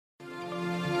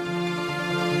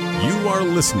You are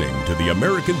listening to the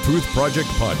American Truth Project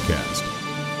podcast.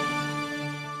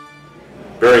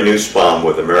 Barry Nussbaum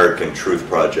with American Truth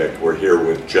Project. We're here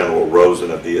with General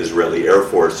Rosen of the Israeli Air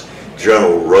Force.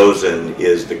 General Rosen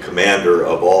is the commander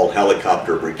of all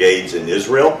helicopter brigades in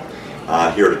Israel,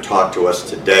 here to talk to us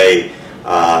today,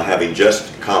 having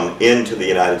just come into the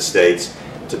United States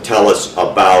to tell us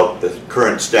about the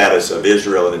current status of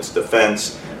Israel and its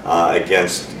defense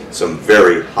against some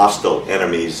very hostile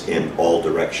enemies in all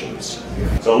directions.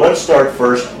 So let's start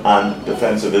first on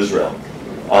defense of Israel.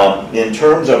 In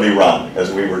terms of Iran,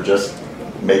 as we were just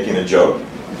making a joke,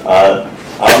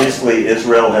 obviously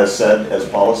Israel has said as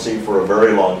policy for a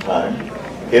very long time,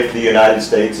 if the United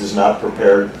States is not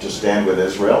prepared to stand with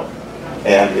Israel,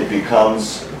 and it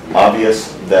becomes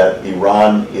obvious that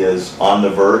Iran is on the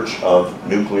verge of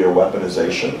nuclear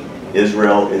weaponization,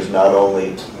 Israel is not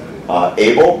only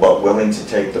able but willing to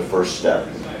take the first step.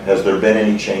 Has there been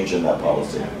any change in that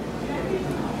policy?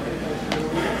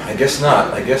 I guess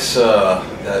not. I guess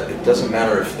that it doesn't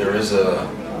matter if there is a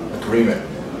agreement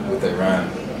with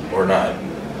Iran or not.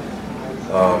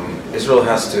 Israel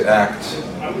has to act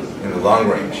in the long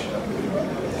range.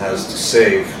 It has to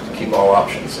save, to keep all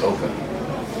options open.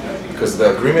 Because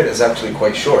the agreement is actually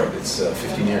quite short. It's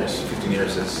 15 years. 15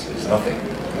 years is nothing.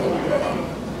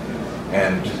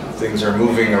 And things are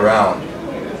moving around,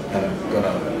 and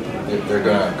they're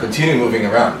gonna continue moving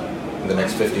around in the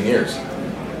next 15 years.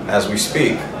 As we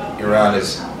speak, Iran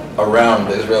is around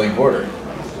the Israeli border.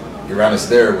 Iran is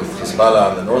there with Hezbollah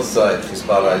on the north side.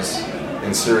 Hezbollah is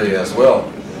in Syria as well.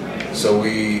 So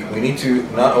we need to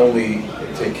not only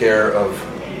take care of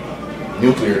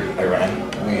nuclear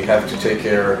Iran, we have to take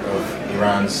care of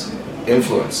Iran's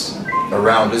influence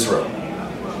around Israel.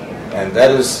 And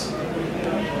that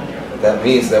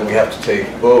means that we have to take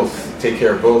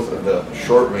care of both of the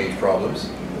short-range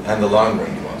problems and the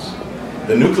long-range ones.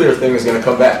 The nuclear thing is going to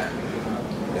come back.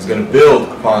 It's going to build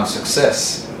upon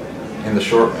success in the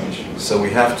short range. So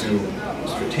we have to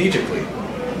strategically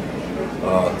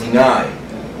deny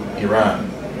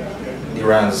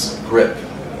Iran's grip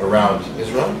around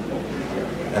Israel.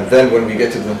 And then when we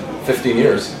get to the 15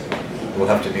 years, we'll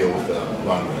have to deal with the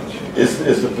long range.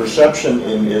 Is the perception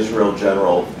in Israel,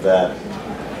 General, that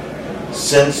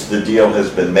since the deal has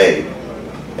been made,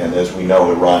 and as we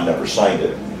know, Iran never signed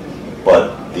it,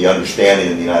 but the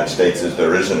understanding in the United States is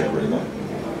there is an agreement,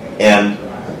 and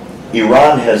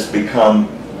Iran has become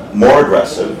more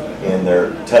aggressive in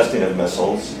their testing of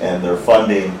missiles and their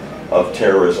funding of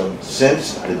terrorism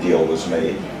since the deal was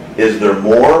made, is there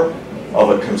more of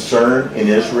a concern in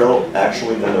Israel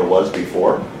actually than there was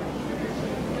before?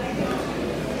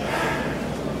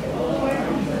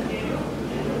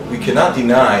 We cannot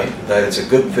deny that it's a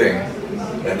good thing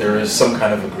that there is some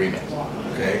kind of agreement,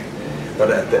 okay?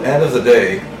 But at the end of the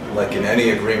day, like in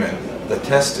any agreement, the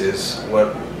test is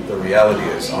what the reality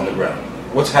is on the ground.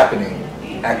 What's happening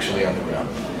actually on the ground.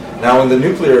 Now in the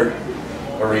nuclear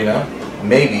arena,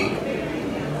 maybe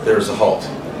there's a halt,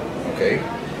 okay?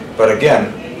 But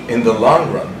again, in the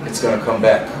long run, it's going to come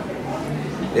back.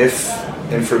 If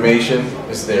information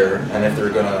is there, and if they're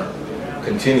going to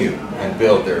continue and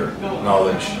build their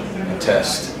knowledge and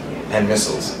test and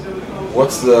missiles,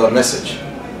 what's the message?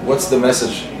 What's the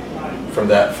message from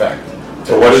that fact?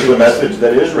 So what is the message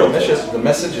that Israel takes? The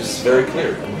message is very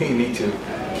clear. We need to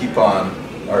keep on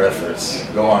our efforts,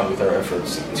 go on with our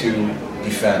efforts to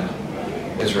defend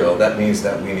Israel. That means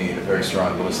that we need a very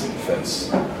strong ballistic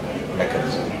defense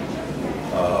mechanism.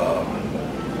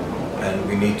 And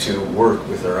we need to work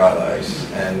with our allies,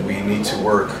 and we need to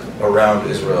work around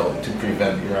Israel to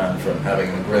prevent Iran from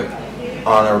having a grip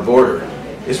on our border.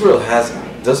 Israel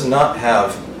does not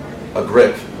have a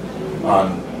grip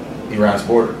on Iran's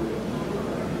border,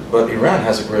 but Iran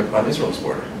has a grip on Israel's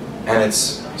border, and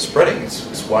it's spreading,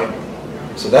 it's widening.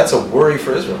 So that's a worry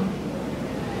for Israel.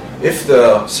 If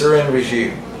the Syrian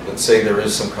regime, let's say there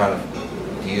is some kind of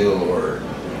deal or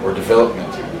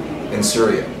development in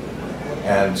Syria,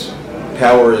 and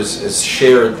power is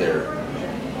shared there,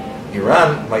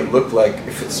 Iran might look like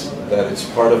if it's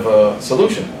part of a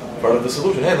solution, part of the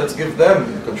solution. Hey, let's give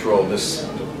them control.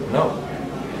 No,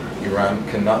 Iran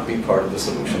cannot be part of the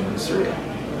solution in Syria.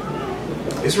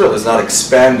 Israel is not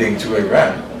expanding to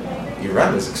Iran.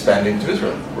 Iran is expanding to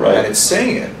Israel, right? And it's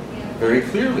saying it very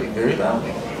clearly, very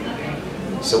loudly.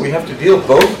 So we have to deal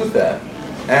both with that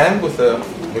and with the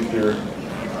nuclear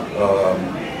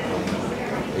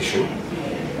issue.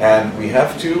 And we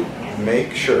have to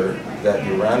make sure that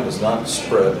Iran does not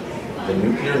spread the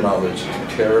nuclear knowledge to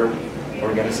terror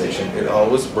organization. It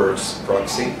always works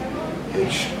proxy.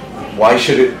 Why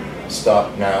should it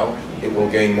stop now? It will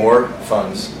gain more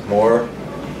funds, more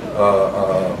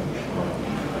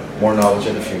more knowledge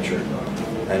in the future,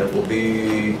 and it will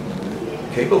be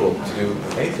capable to do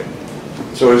anything.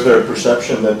 So is there a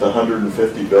perception that the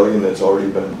 150 billion that's already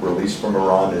been released from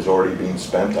Iran is already being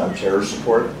spent on terror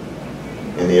support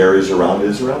in the areas around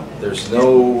Israel? There's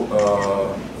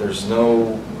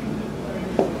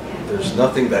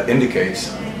nothing that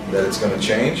indicates that it's going to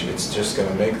change. It's just going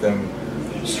to make them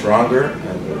stronger,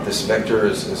 and this vector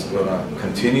is going to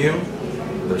continue.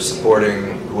 They're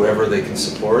supporting whoever they can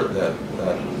support that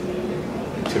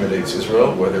intimidates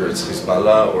Israel, whether it's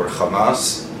Hezbollah or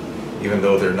Hamas, even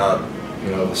though they're not,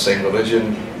 the same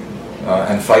religion,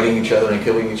 and fighting each other and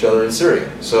killing each other in Syria.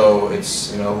 So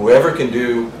it's, whoever can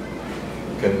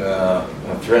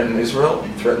threaten Israel,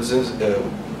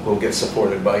 will get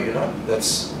supported by Iran.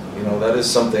 That's, that is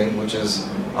something which is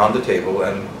on the table.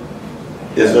 And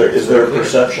is there a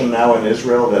perception now in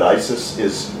Israel that ISIS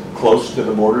is close to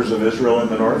the borders of Israel in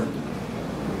the north,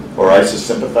 or ISIS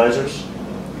sympathizers?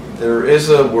 There is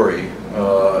a worry.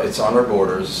 It's on our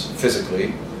borders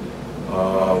physically.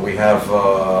 We have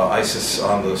ISIS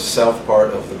on the south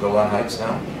part of the Golan Heights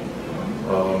now,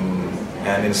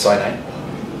 and in Sinai.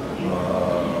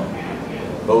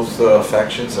 Both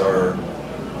factions are,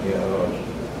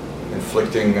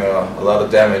 inflicting a lot of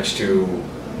damage to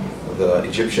the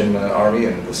Egyptian army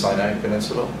in the Sinai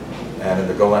Peninsula, and in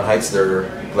the Golan Heights they're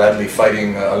gladly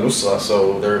fighting al-Nusra,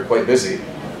 so they're quite busy.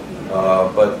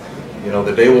 But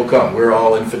the day will come. We're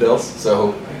all infidels,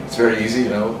 so it's very easy.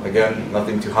 Again,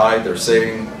 nothing to hide. They're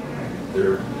saying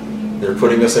they're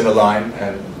putting us in a line,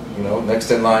 and next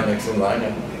in line, and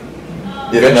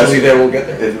eventually they will get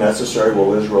there. If necessary,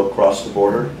 will Israel cross the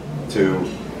border to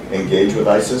engage with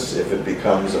ISIS if it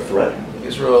becomes a threat?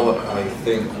 Israel, I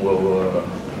think, will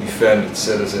defend its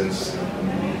citizens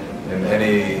in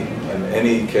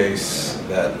any case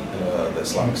that the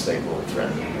Islamic State will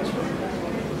threaten Israel.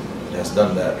 It has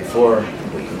done that before.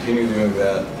 It will continue doing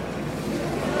that.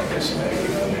 I guess in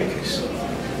any case.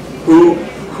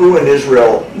 Who in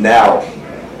Israel now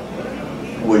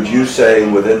would you say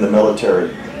within the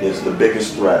military is the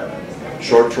biggest threat,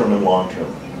 short-term and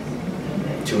long-term?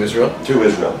 To Israel? To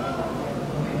Israel.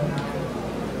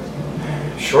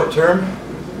 Short-term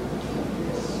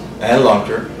and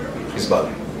long-term,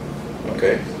 Hezbollah.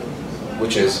 Okay?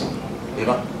 Which is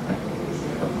Iran.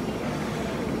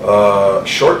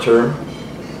 Short-term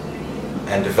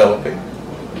and developing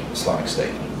Islamic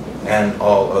State and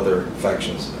all other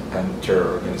factions and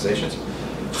terror organizations.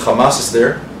 Hamas is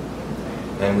there,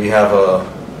 and we have a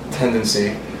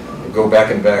tendency to go back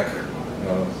and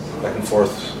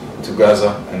forth to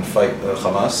Gaza and fight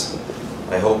Hamas.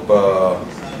 I hope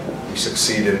we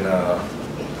succeed in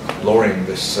lowering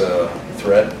this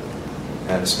threat,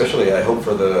 and especially I hope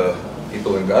for the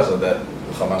people in Gaza that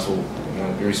Hamas will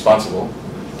be responsible,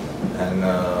 and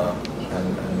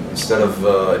instead of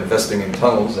investing in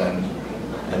tunnels and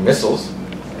missiles,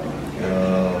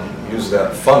 use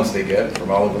that funds they get from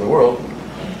all over the world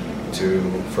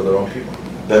for their own people.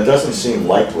 That doesn't seem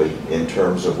likely in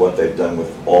terms of what they've done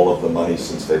with all of the money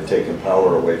since they've taken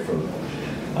power away from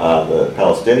the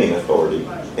Palestinian Authority.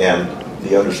 And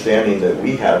the understanding that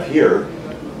we have here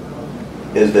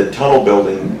is that tunnel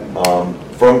building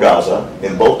from Gaza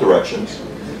in both directions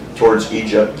towards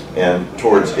Egypt and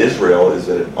towards Israel is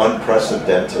at an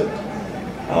unprecedented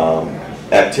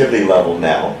activity level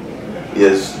now.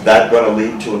 Is that going to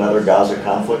lead to another Gaza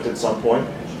conflict at some point?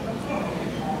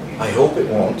 I hope it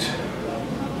won't.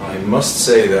 I must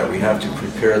say that we have to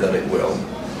prepare that it will,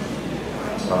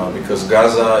 because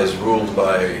Gaza is ruled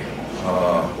by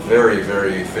a very,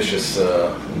 very vicious,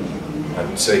 I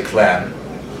would say, clan.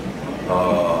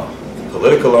 The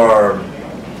political arm,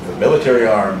 the military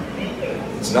arm.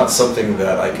 It's not something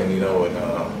that I can, in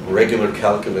a regular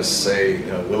calculus say,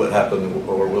 will it happen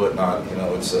or will it not?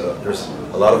 There's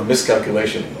a lot of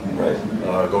miscalculation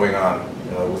going on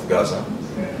with Gaza.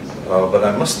 But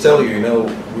I must tell you,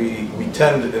 we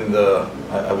tend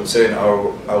I would say in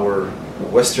our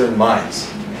Western minds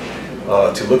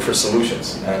to look for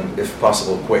solutions, and if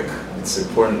possible, quick. It's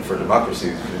important for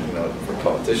democracies, for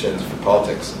politicians, for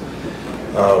politics.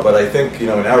 But I think, in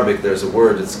Arabic there's a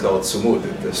word, it's called sumud.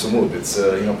 It's,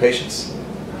 patience.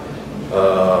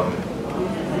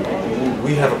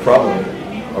 We have a problem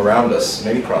around us,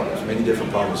 many problems, many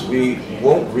different problems. We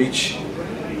won't reach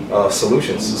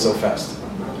solutions so fast.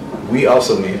 We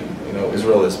also need,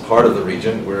 Israel is part of the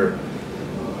region where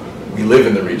we live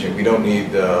in the region. We don't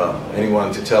need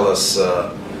anyone to tell us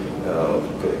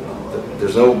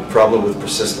there's no problem with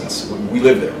persistence. We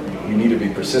live there. We need to be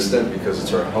persistent because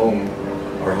it's our home,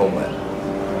 our homeland.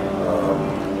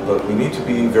 But we need to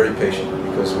be very patient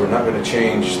because we're not going to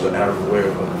change the Arab way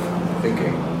of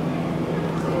thinking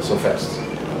so fast.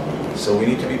 So we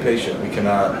need to be patient. We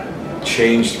cannot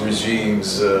change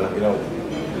regimes.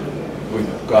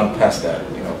 We've gone past that.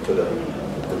 Put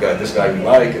this guy we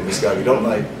like and this guy we don't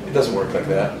like. It doesn't work like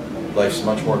that. Life's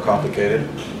much more complicated.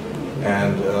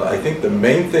 And I think the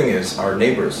main thing is our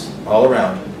neighbors all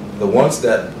around, the ones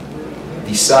that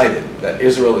decided that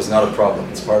Israel is not a problem,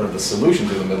 it's part of the solution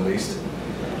to the Middle East,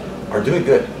 are doing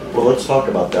good. Well, let's talk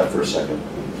about that for a second.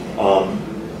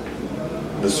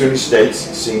 The Sunni states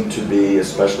seem to be,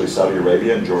 especially Saudi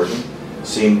Arabia and Jordan,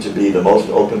 seem to be the most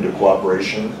open to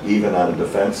cooperation, even on a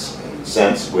defense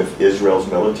sense, with Israel's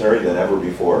military than ever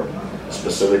before,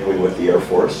 specifically with the Air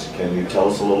Force. Can you tell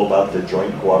us a little about the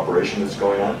joint cooperation that's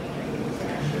going on?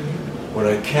 What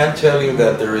I can tell you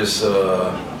that there is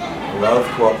a lot of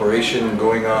cooperation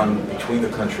going on between the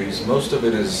countries. Most of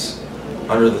it is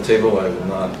under the table. I will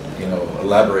not,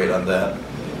 elaborate on that.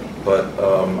 But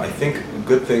I think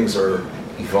good things are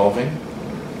evolving,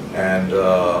 and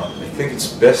I think it's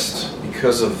best,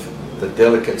 because of the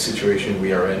delicate situation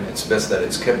we are in, it's best that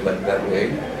it's kept like that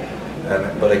way.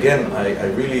 But again,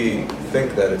 I really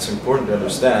think that it's important to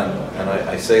understand, and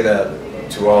I say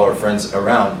that to all our friends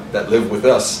around that live with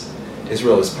us,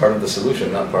 Israel is part of the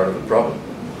solution, not part of the problem.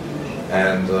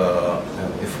 And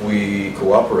if we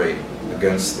cooperate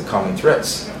against the common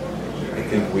threats, I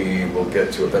think we will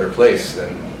get to a better place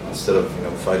than instead of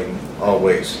fighting all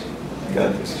ways.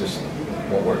 Good. It just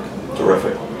won't work.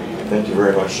 Terrific. Thank you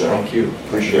very much, sir. Thank you.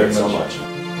 Appreciate it so much.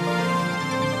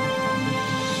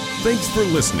 Thanks for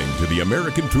listening to the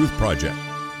American Truth Project,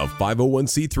 a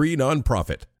 501c3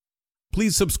 nonprofit.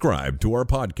 Please subscribe to our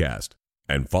podcast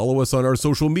and follow us on our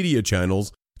social media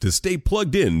channels to stay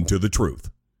plugged in to the truth.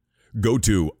 Go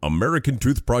to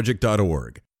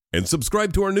americantruthproject.org and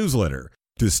subscribe to our newsletter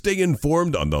to stay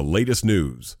informed on the latest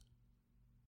news.